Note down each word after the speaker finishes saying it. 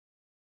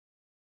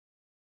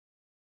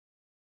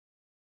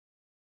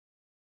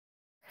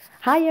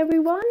Hi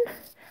everyone!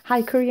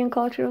 Hi Korean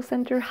Cultural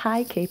Center,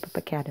 hi K-pop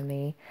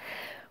Academy.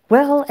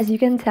 Well, as you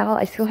can tell,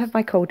 I still have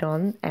my coat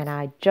on and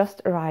I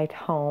just arrived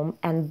home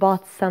and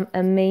bought some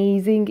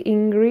amazing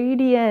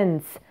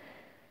ingredients.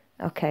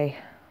 Okay,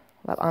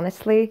 well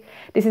honestly,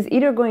 this is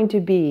either going to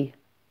be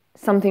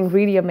something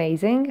really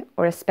amazing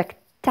or a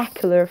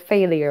spectacular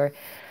failure.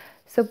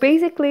 So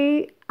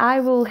basically, I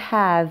will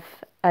have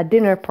a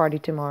dinner party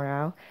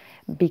tomorrow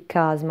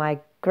because my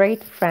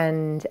great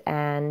friend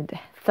and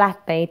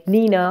flatmate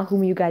Nina,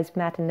 whom you guys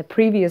met in the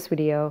previous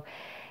video,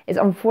 is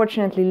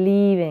unfortunately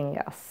leaving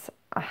us.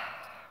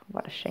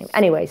 What a shame.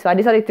 Anyway, so I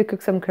decided to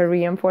cook some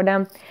Korean for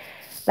them.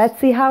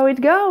 Let's see how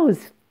it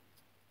goes.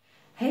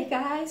 Hey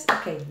guys,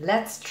 okay,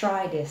 let's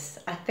try this.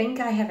 I think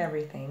I have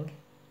everything,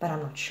 but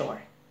I'm not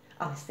sure.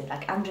 Honestly,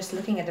 like I'm just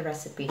looking at the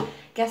recipe.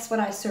 Guess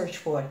what I searched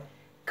for?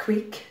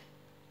 Quick,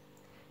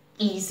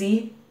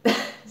 easy.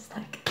 It's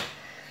like,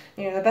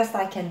 the best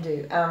I can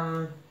do.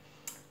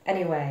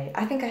 Anyway,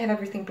 I think I have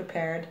everything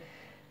prepared.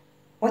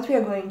 What we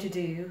are going to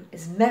do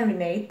is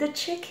marinate the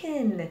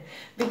chicken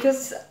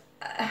because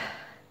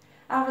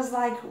I was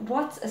like,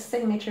 what's a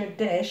signature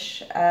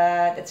dish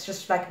that's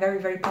just like very,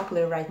 very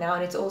popular right now,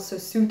 and it's also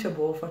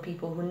suitable for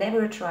people who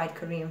never tried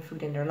Korean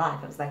food in their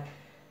life. I was like,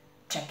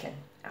 chicken.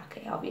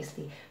 Okay,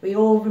 obviously. We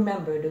all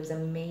remember those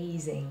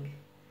amazing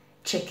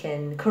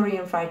chicken,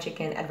 Korean fried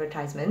chicken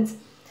advertisements.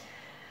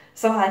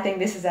 So I think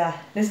this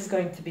is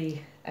going to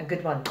be a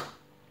good one.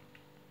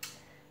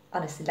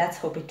 Honestly, let's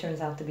hope it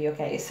turns out to be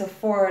okay. So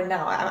for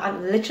now,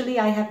 I'm literally,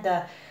 I have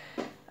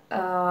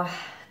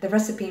the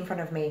recipe in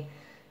front of me.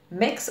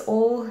 Mix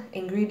all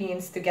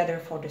ingredients together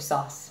for the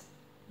sauce.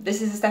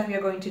 This is the step we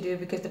are going to do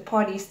because the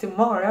party is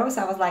tomorrow.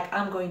 So I was like,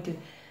 I'm going to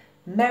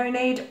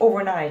marinate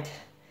overnight.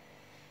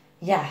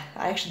 Yeah,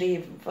 I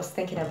actually was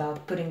thinking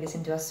about putting this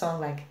into a song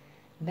like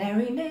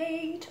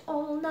marinate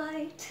all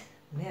night,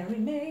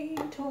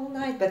 marinate all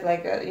night. But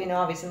like,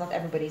 obviously not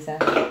everybody's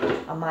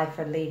a My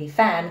Fair Lady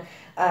fan.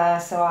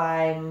 So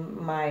I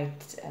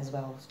might as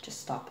well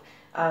just stop.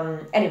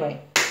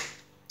 Anyway.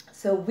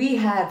 So we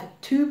have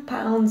 2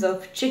 pounds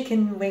of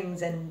chicken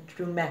wings and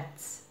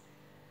drumettes.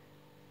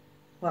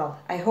 Well,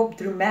 I hope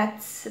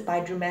drumettes,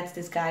 by drumettes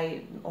this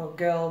guy or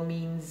girl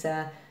means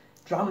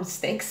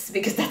drumsticks,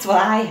 because that's what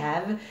I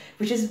have,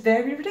 which is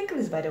very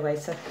ridiculous by the way.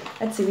 So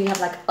let's see, we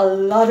have like a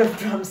lot of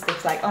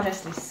drumsticks, like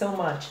honestly so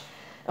much.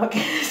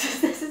 Okay,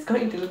 this is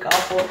going to look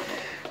awful,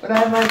 but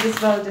I might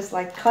as well just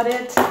like cut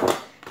it.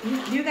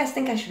 Do you guys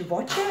think I should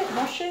wash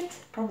it?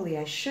 Probably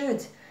I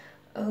should.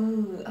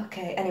 Oh,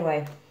 okay,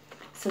 anyway.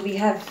 So we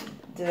have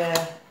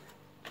the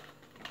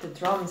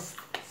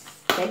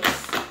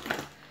drumsticks.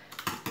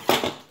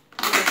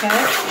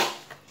 Okay.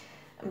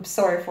 I'm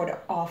sorry for the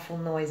awful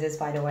noises,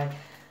 by the way.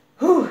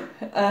 Whew.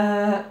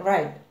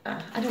 Right.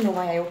 I don't know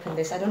why I opened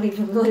this. I don't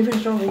even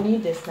sure we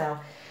need this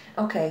now.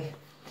 Okay.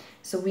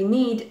 So we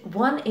need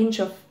 1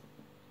 inch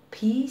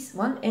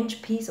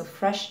piece of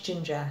fresh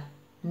ginger,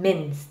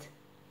 minced.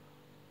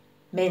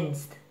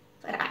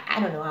 I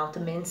don't know how to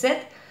mince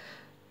it.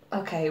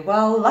 Okay,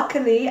 well,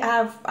 luckily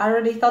I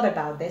already thought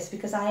about this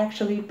because I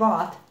actually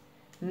bought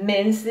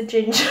minced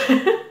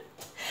ginger.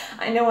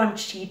 I know I'm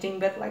cheating,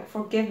 but like,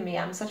 forgive me,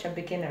 I'm such a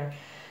beginner.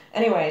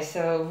 Anyway,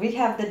 so we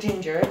have the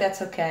ginger,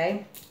 that's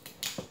okay.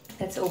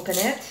 Let's open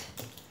it.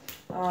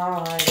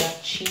 Oh, I got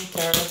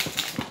cheater.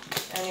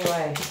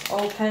 Anyway,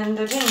 open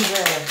the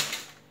ginger.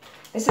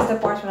 This is the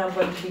part when I'm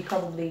going to be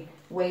probably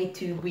way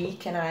too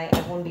weak and I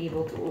won't be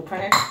able to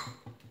open it.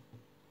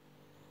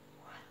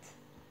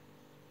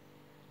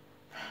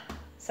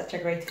 Such a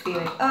great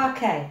feeling.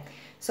 Okay,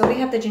 so we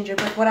have the ginger,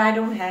 but what I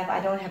don't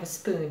have a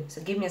spoon.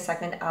 So give me a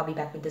second, I'll be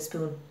back with the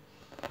spoon.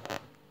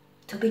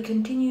 To be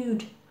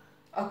continued.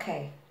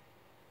 Okay,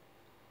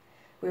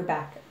 we're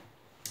back.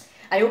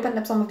 I opened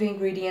up some of the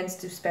ingredients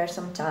to spare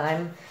some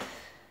time.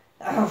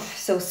 Oh,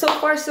 so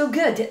far so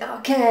good.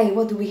 Okay,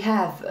 what do we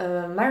have?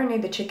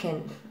 Marinate the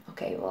chicken.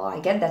 Okay, well, I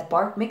get that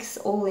part. Mix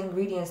all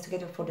ingredients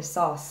together for the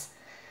sauce.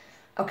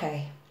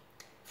 Okay,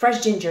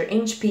 fresh ginger,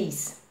 inch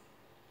piece.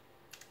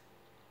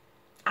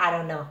 I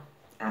don't know.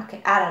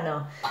 Okay, I don't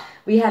know.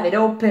 We have it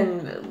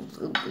open.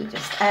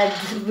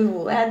 We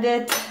will add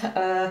it.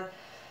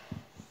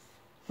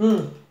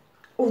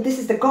 Oh, this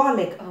is the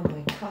garlic. Oh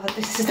my god,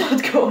 this is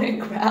not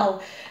going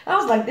well. I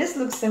was like, this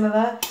looks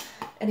similar.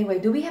 Anyway,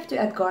 do we have to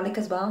add garlic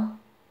as well?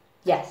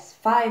 Yes,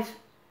 5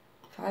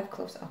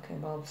 cloves. Okay,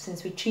 well,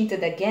 since we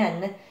cheated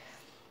again,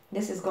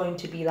 this is going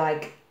to be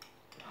like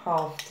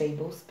 ½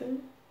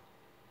 tablespoon.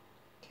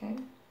 Okay.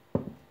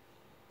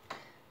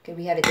 Okay,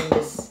 we have it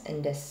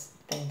in this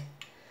thing.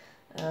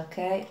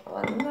 Okay,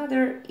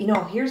 another.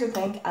 Here's the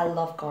thing. I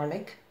love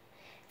garlic.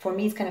 For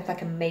me, it's kind of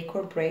like a make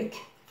or break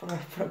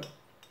for a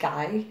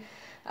guy.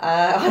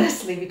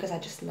 Honestly, because I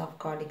just love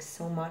garlic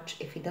so much.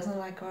 If he doesn't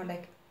like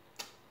garlic,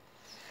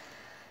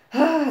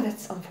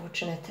 that's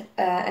unfortunate.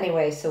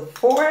 Anyway, so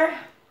 4,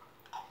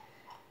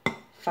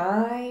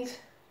 5.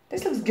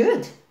 This looks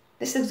good.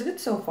 This looks good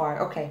so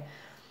far. Okay,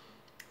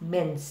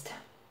 minced.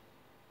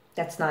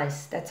 That's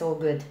nice. That's all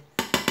good.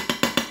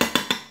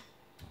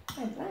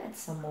 I'll add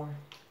some more.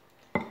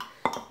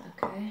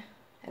 Okay.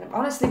 And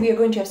honestly, we are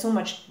going to have so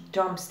much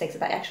drumsticks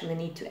that I actually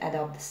need to add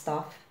up the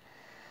stuff.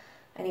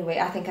 Anyway,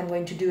 I think I'm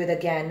going to do it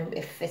again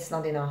if it's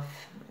not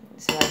enough,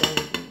 so I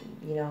don't,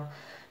 you know,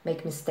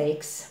 make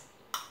mistakes.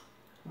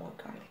 More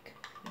garlic.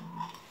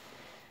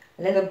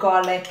 A little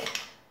garlic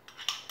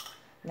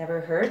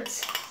never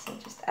hurts, so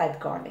just add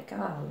garlic. Oh,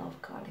 I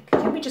love garlic.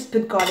 Can we just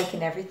put garlic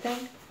in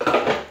everything?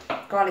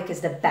 Garlic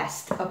is the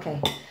best. Okay.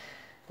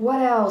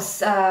 What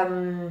else?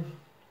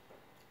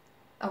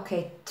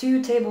 Okay,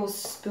 2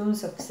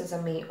 tablespoons of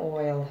sesame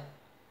oil.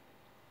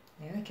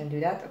 Yeah, I can do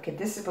that. Okay,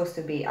 this is supposed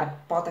to be, I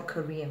bought a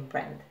Korean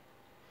brand.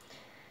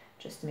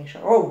 Just to make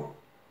sure. Oh!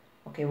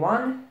 Okay,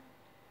 1,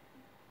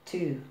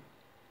 2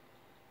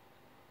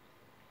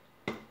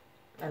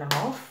 and a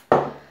half.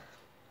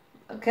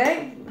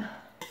 Okay.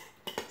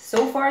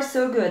 So far,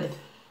 so good.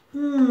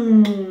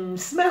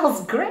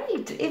 Smells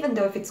great! Even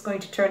though if it's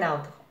going to turn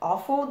out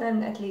awful,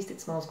 then at least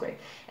it smells great.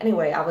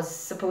 Anyway, I was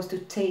supposed to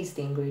taste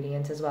the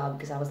ingredients as well,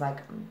 because I was like,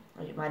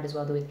 you might as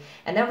well do it.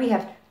 And then we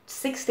have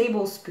 6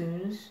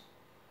 tablespoons.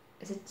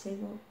 Is it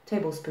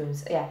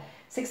tablespoons? Yeah,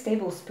 6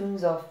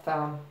 tablespoons of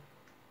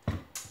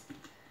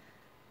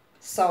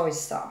soy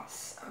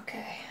sauce.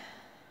 Okay.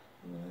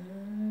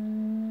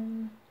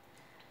 1,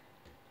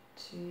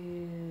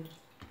 2,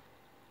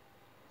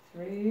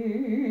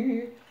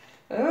 3,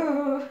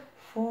 4,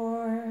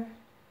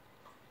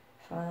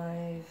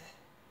 5,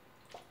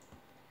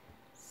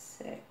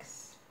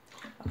 6.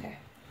 Okay.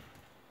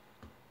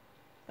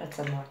 That's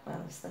a lot,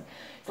 honestly.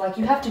 It's like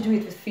you have to do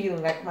it with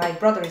feeling. Like my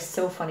brother is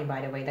so funny,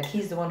 by the way. Like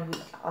he's the one who,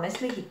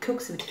 honestly, he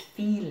cooks with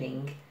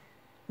feeling.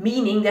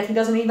 Meaning that he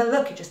doesn't even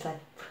look. He just like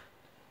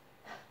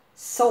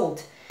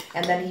salt.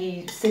 And then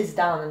he sits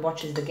down and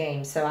watches the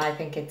game. So I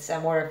think it's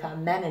more of a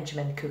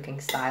management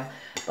cooking style.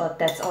 But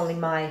that's only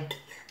my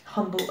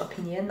humble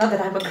opinion. Not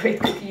that I'm a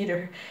great cook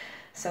either.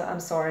 So I'm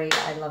sorry,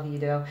 I love you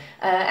though.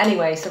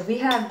 Anyway, so we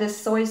have this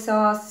soy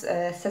sauce,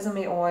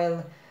 sesame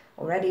oil,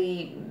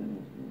 already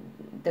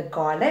the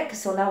garlic.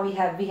 So now we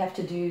have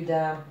to do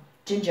the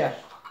ginger.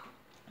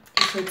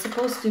 So it's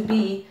supposed to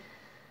be,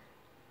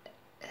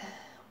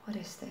 what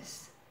is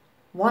this?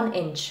 1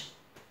 inch.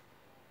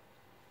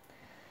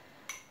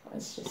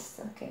 It's just,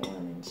 okay,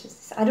 1 inch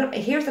is,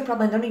 here's the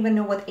problem, I don't even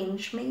know what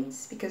inch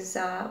means, because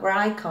where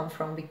I come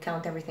from, we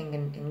count everything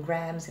in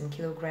grams and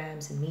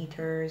kilograms and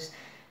meters.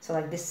 So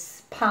like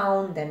this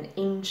pound and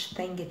inch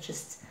thing, it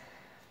just,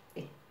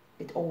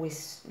 it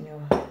always, you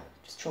know,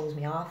 just throws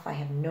me off. I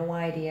have no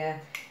idea.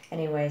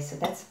 Anyway, so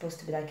that's supposed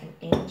to be like an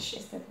inch.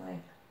 Is that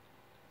like,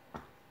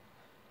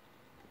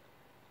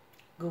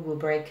 Google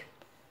break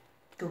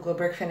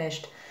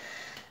finished.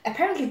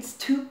 Apparently it's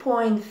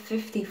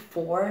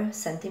 2.54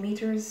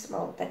 centimeters.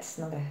 Well, that's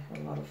not a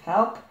lot of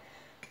help.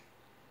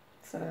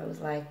 So it was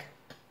like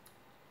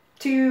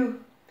 2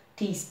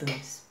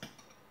 teaspoons.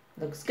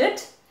 Looks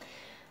good.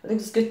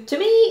 Looks good to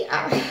me.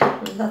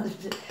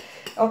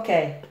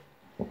 Okay.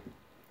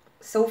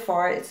 So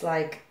far it's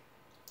like,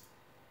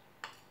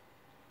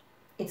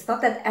 it's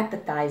not that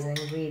appetizing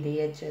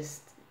really. It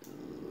just,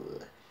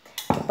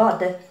 but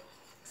the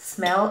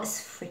smell is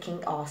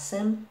freaking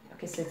awesome.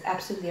 Okay, so it's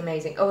absolutely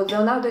amazing. Oh,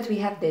 so now that we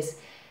have this,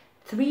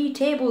 3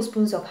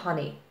 tablespoons of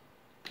honey.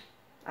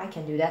 I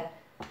can do that.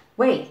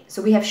 Wait,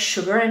 so we have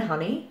sugar and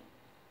honey?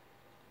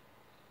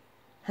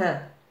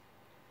 Huh.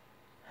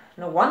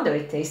 No wonder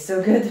it tastes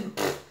so good.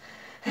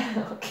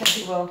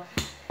 Okay, well,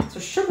 so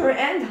sugar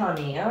and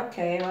honey.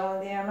 Okay,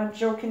 well, yeah, I'm not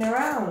joking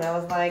around. I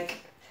was like,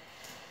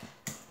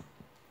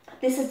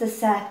 this is the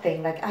sad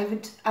thing. Like, I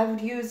would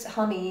use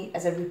honey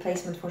as a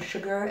replacement for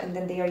sugar, and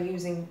then they are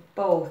using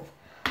both.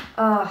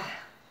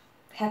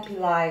 Happy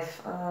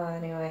life.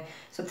 Anyway,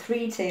 so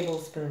 3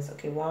 tablespoons.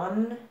 Okay,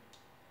 1,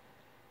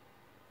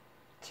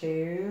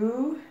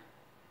 2,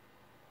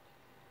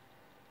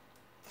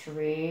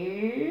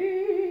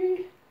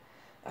 3.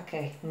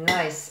 Okay,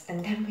 nice.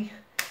 And then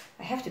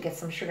I have to get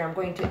some sugar. I'm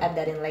going to add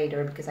that in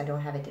later because I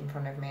don't have it in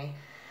front of me.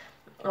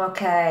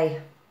 Okay,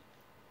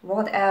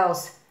 what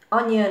else?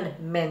 Onion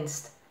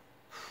minced.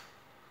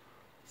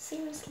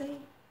 Seriously?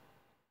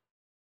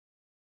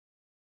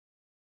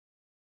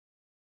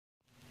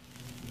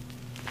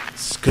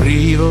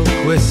 Scrivo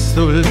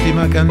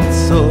quest'ultima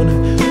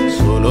canzone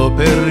solo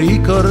per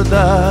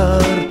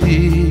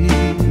ricordarti.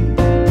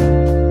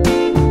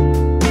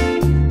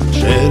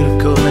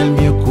 Cerco nel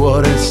mio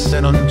cuore, se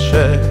non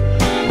c'è,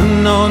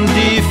 non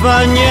ti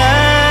fa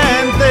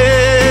niente.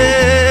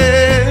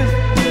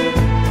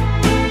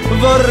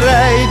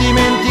 Vorrei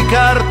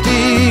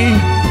dimenticarti,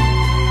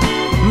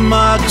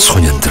 ma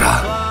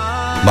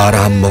소년들아,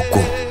 마라 안 먹고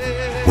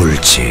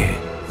울지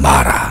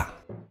마라.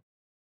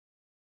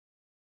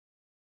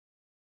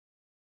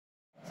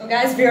 So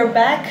guys, we are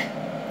back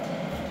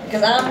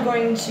because I'm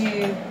going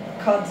to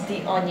cut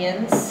the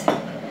onions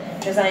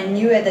because I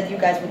knew it that you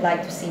guys would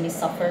like to see me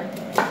suffer.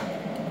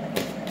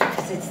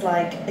 Because it's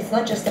like, it's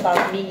not just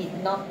about me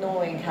not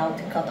knowing how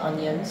to cut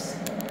onions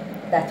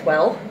that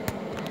well.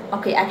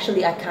 Okay,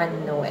 actually I kind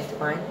of know it,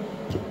 fine.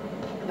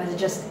 But it's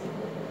just,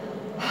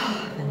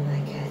 and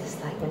like,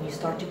 it's like when you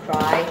start to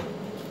cry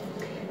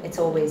it's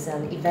always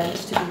an event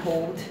to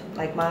behold.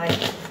 Like my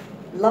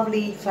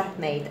lovely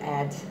flatmate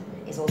Ed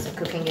is also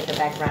cooking in the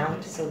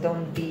background, so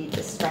don't be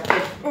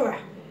distracted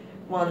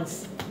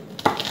once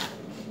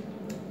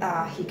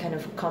he kind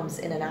of comes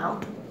in and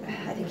out.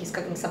 I think he's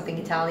cooking something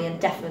Italian,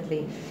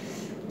 definitely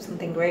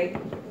something great.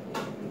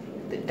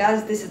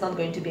 Guys, this is not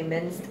going to be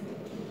minced.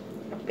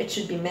 It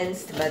should be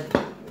minced, but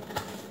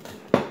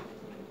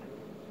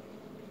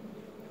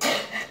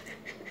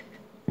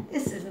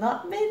this is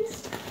not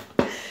minced.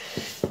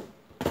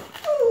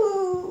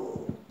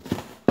 Ooh.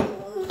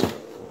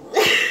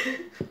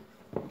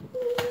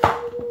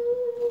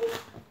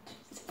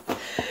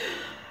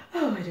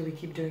 Oh, why do we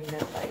keep doing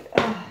that?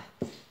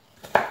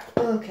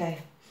 Okay.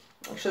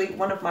 Actually,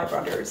 one of my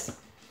brothers,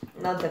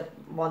 not the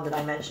one that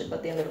I mentioned,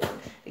 but the other one,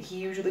 he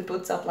usually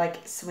puts up like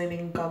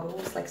swimming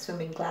goggles, like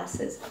swimming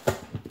glasses.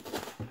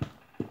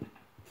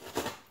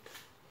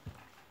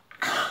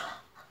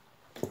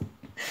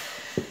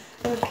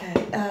 Okay,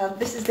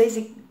 this is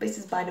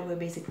by the way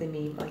basically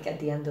me, like at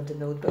the end of the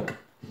Notebook,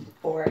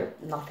 or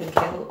Nothing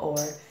Hill, or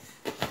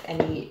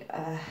any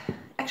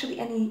actually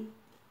any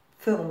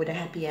film with a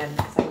happy end,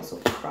 because I also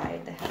cry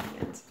at the happy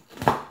ends.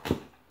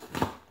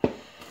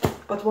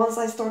 But once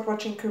I start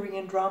watching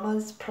Korean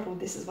dramas, probably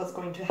this is what's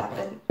going to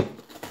happen.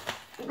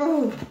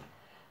 Ooh.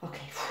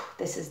 Okay,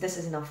 this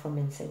is enough for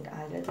mincing.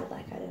 I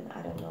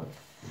don't know,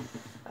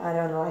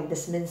 like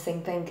this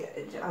mincing thing.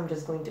 I'm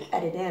just going to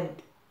edit in.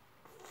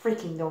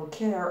 Freaking don't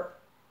care.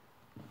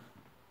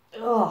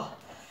 Oh,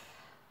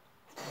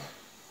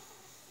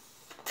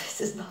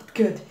 this is not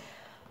good.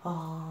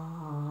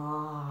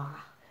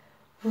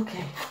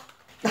 Okay,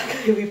 I'm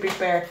going to be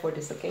prepared for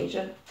this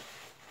occasion.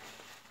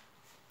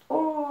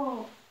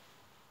 Oh.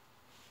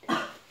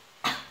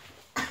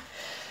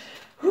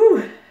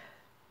 Whew.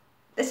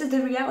 This is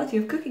the reality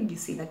of cooking, you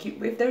see. Like,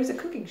 if there is a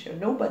cooking show,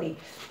 nobody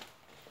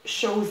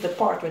shows the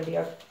part when they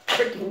are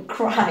freaking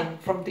crying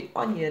from the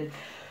onion.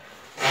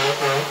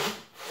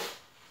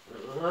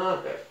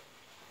 Okay.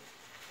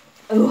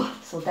 Oh,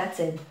 so that's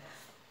it.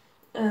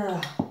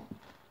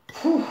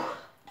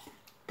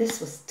 This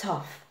was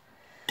tough.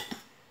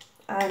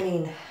 I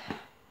mean,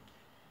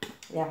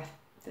 yeah,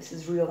 this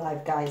is real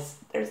life, guys.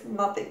 There's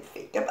nothing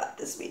fake about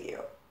this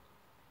video.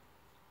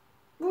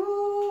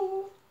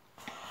 Ooh.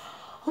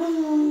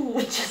 Ooh,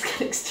 it's just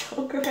getting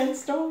stronger and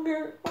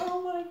stronger.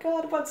 Oh my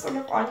god, what sort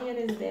of onion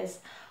is this?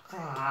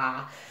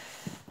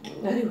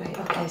 Anyway,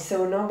 okay,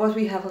 so now what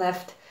we have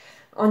left,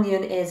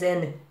 onion is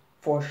in,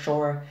 for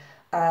sure.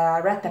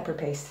 Red pepper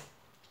paste.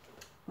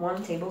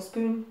 1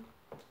 tablespoon.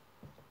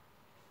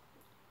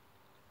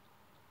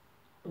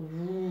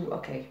 Ooh,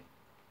 okay.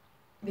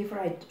 I'm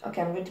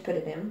going to put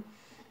it in.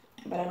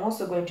 But I'm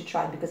also going to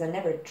try, because I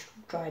never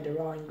tried a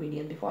raw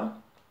ingredient before.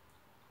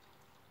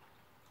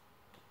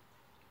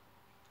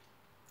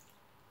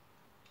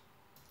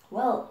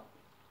 Well,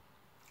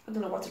 I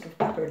don't know what sort of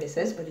pepper this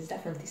is, but it's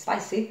definitely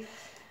spicy.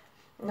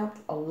 Not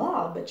a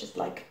lot, but just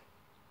like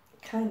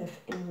kind of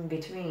in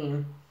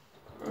between.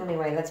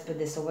 Anyway, let's put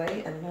this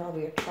away, and now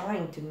we are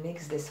trying to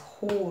mix this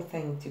whole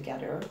thing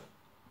together.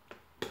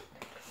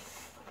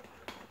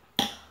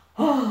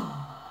 Oh,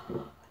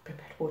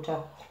 prepared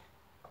water.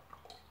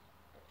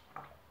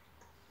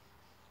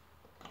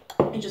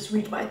 I just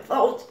read my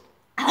throat.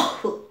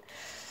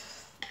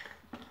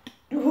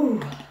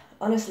 Ooh.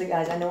 Honestly,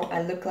 guys, I know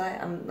I look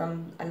like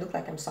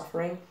I'm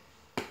suffering,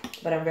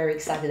 but I'm very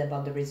excited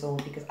about the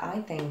result, because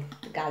I think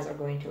the guys are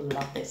going to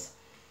love this.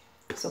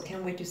 So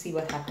can't wait to see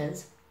what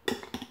happens.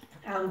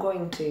 I'm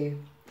going to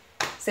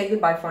say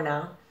goodbye for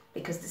now,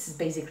 because this is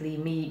basically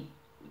me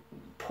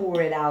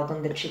pour it out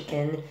on the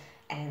chicken,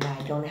 and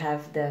I don't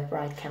have the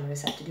right camera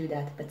set to do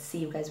that. But see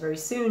you guys very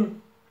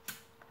soon.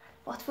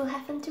 What will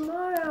happen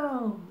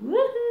tomorrow?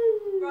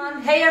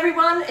 Woohoo! Hey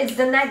everyone, it's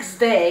the next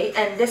day,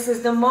 and this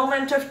is the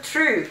moment of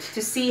truth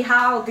to see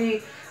how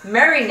the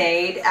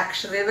marinade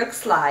actually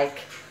looks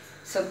like.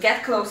 So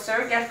get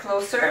closer, get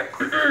closer.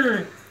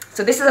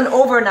 So this is an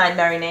overnight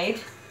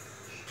marinade.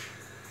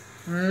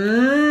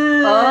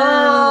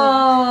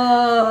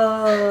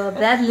 Oh,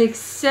 that looks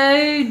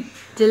so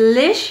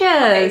delicious.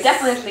 Okay,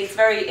 definitely,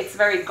 it's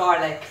very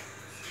garlic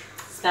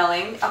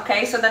smelling.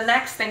 Okay, so the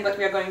next thing what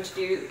we are going to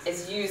do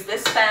is use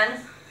this pan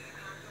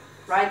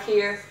right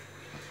here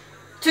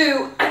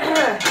to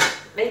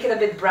make it a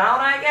bit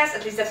brown, I guess.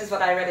 At least that is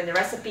what I read in the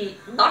recipe.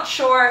 Not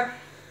sure.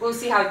 We'll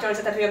see how it turns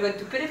out. That we are going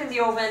to put it in the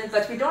oven,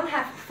 but we don't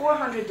have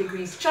 400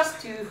 degrees, just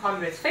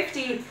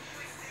 250.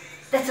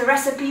 That's a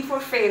recipe for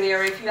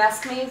failure, if you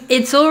ask me.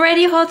 It's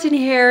already hot in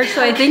here,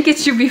 so I think it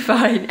should be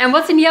fine. And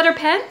what's in the other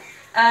pan?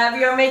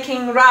 We are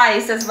making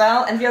rice as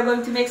well, and we are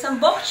going to make some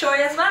bok choy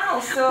as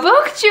well. So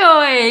bok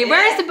choy! Yeah.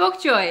 Where is the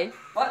bok choy?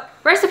 What?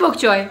 Where's the bok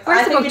choy?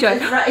 Where's the bok choy?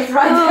 It's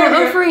right there.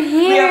 Over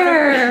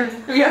here.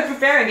 We are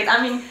preparing it.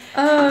 I mean,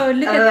 oh,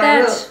 look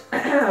at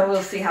that.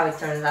 We'll see how it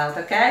turns out,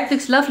 okay? It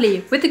looks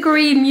lovely. With the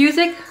Korean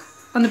music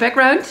on the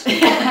background.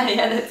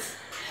 Yeah,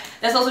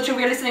 that's also true.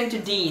 We are listening to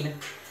Dean.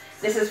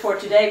 This is for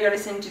today. We are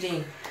listening to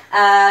Dean.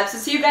 So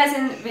see you guys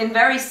in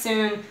very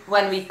soon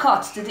when we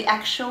cut to the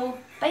actual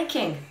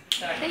baking.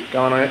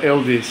 Go on,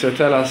 Ildi, so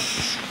tell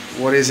us,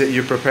 what is it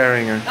you're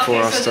preparing for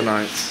us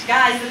tonight?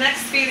 Guys, the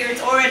next video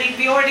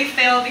we already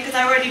failed because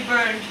I already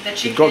burned the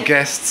chicken. We've got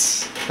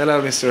guests.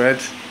 Hello, Mr.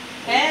 Ed.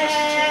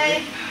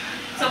 Hey!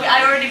 So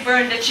I already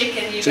burned the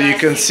chicken. So you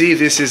can see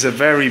this is a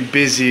very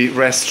busy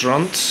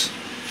restaurant,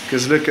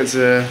 because look at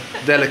the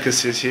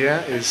delicacies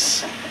here.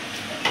 It's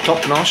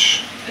top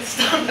notch. It's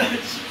top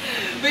notch.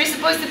 We're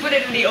supposed to put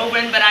it in the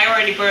oven, but I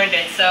already burned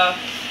it. So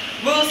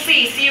we'll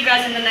see. See you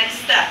guys in the next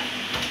step.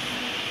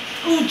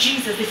 Oh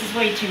Jesus, this is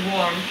way too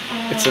warm.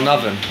 It's an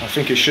oven. I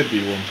think it should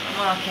be warm.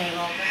 Okay,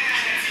 well.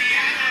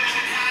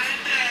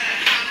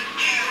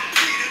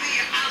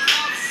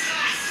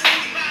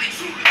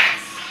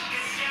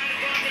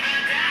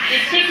 The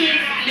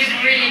chickens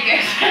look really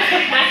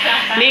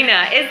good.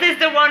 Nina, is this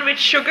the one with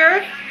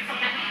sugar?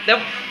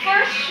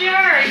 For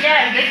sure,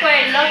 yeah. That's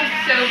why I love it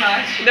so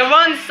much. The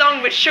one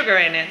song with sugar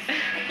in it.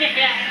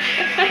 Yeah,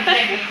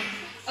 exactly.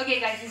 Okay,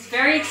 guys, it's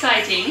very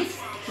exciting.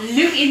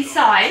 Look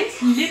inside.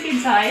 Look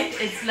inside.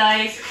 It's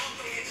like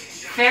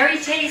very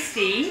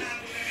tasty.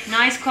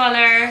 Nice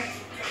color.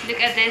 Look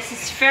at this.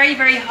 It's very,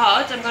 very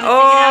hot. I'm gonna take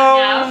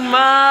it out now.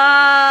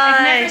 My!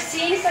 I've never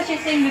seen such a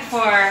thing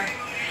before.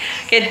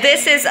 Okay,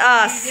 this is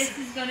us. This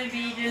is gonna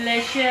be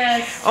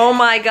delicious. Oh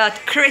my god,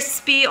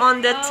 crispy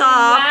on the Oh,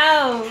 top.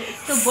 wow,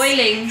 it's still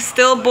boiling.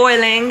 Still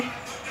boiling.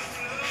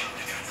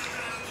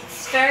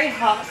 It's very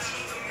hot.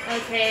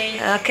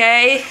 Okay.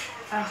 Okay.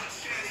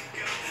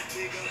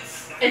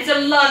 It's a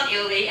lot,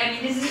 Ildi. I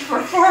mean, this is for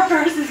 4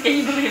 persons. Can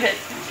you believe it?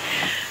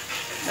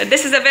 But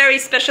this is a very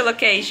special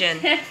occasion.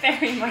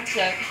 Very much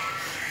so.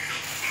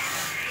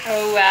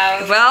 Oh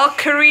wow. Well,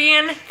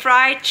 Korean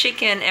fried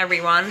chicken,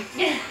 everyone.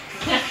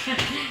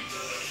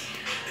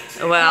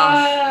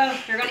 Well,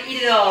 We're gonna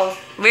eat it all.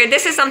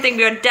 this is something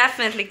we're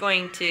definitely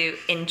going to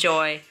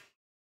enjoy.